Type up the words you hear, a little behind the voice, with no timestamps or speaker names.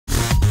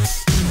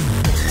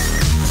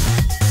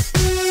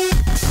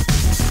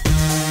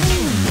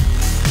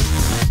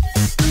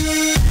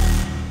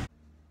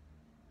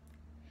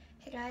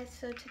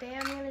so today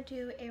I'm going to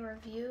do a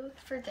review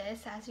for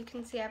this. As you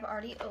can see, I've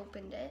already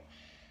opened it,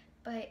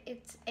 but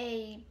it's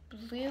a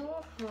Blue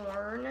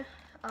Horn,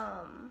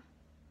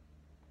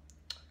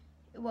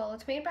 well,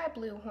 it's made by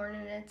Blue Horn,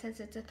 and it says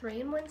it's a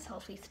 3-in-1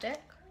 selfie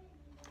stick.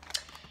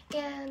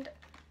 And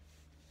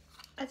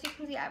as you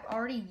can see, I've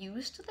already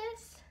used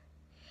this,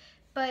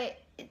 but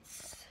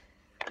it's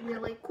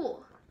really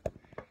cool.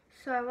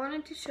 So I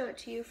wanted to show it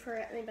to you for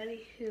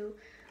anybody who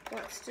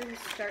wants to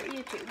start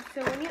YouTube.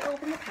 So when you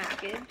open the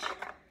package,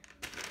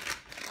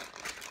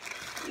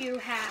 you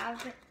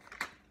have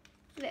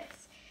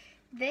this.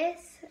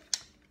 This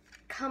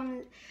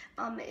comes,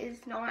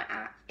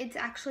 it's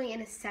actually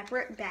in a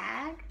separate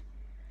bag.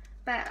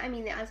 But I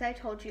mean, as I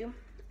told you,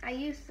 I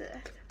used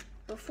this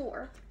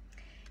before.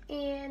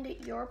 And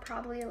you're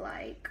probably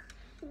like,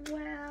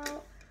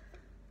 well,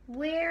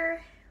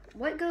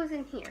 what goes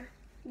in here?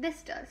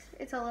 This does.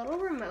 It's a little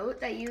remote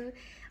that you,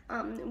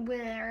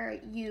 where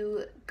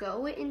you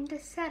go into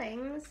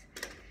settings,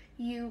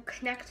 you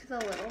connect the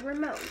little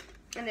remote,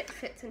 and it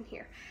fits in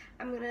here.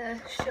 I'm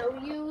gonna show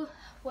you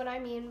what I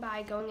mean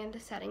by going into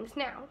settings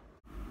now.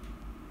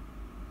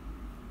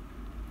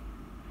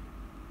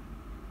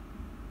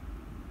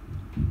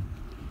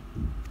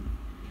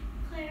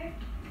 Claire,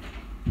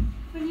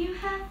 when you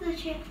have the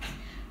chance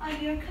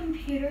on your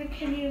computer,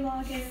 can you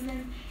log in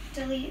and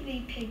delete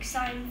the pig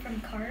sign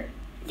from cart?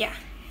 Yeah.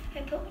 I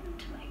put one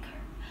into my cart.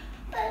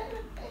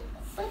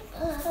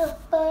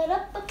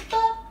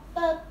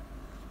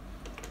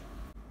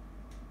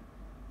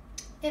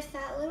 If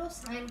that little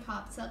sign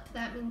pops up,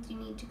 that means you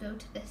need to go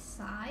to this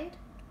side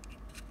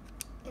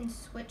and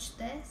switch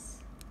this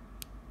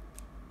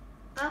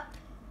up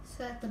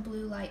so that the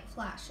blue light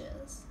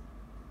flashes.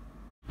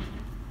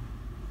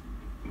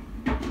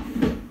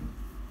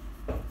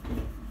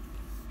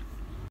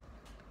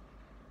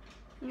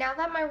 Now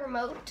that my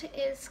remote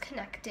is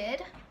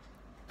connected,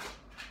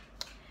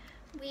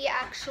 we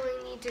actually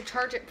need to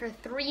charge it for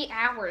 3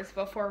 hours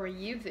before we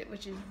use it,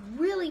 which is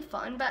really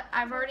fun, but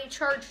I've already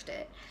charged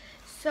it.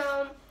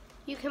 So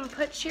you can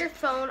put your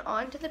phone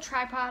onto the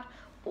tripod,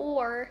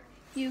 or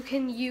you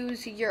can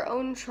use your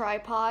own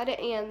tripod,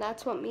 and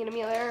that's what me and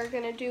Amelia are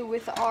gonna do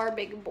with our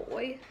big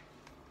boy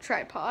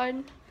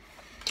tripod.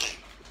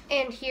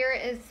 And here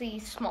is the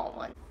small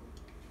one.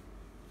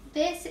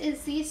 This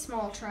is the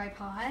small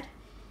tripod.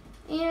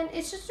 And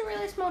it's just a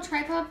really small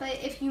tripod,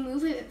 but if you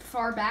move it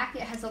far back,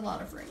 it has a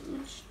lot of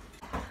range.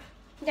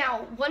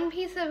 Now, one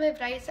piece of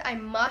advice I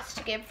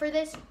must give for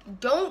this,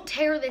 don't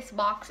tear this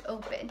box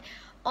open.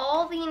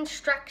 All the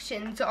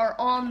instructions are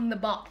on the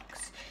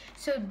box,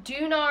 so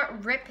do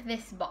not rip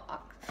this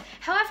box.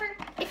 However,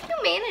 if you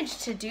manage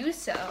to do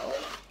so,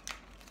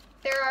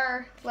 there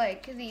are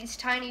like these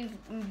tiny,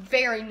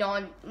 very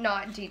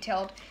not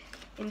detailed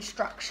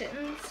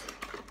instructions.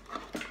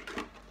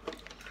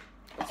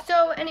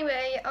 So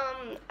anyway,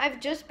 I've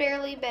just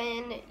barely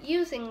been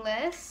using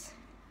this,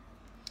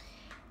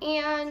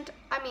 and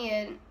I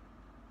mean,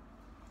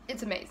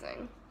 it's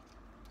amazing,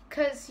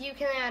 because you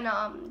can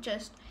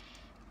just,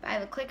 by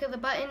the click of the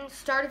button,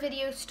 start a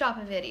video, stop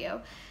a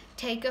video,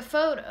 take a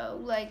photo,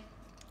 like,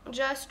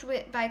 just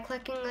by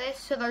clicking this,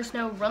 so there's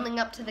no running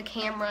up to the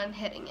camera and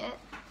hitting it.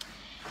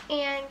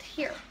 And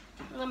here,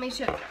 let me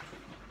show you.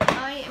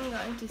 I am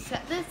going to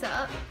set this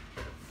up.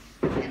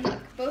 And look,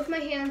 both my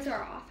hands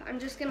are off. I'm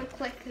just gonna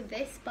click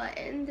this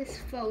button, this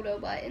photo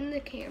button, the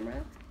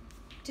camera,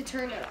 to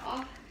turn it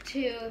off,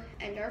 to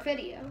end our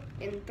video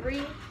in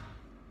 3,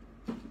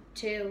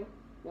 2,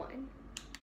 1.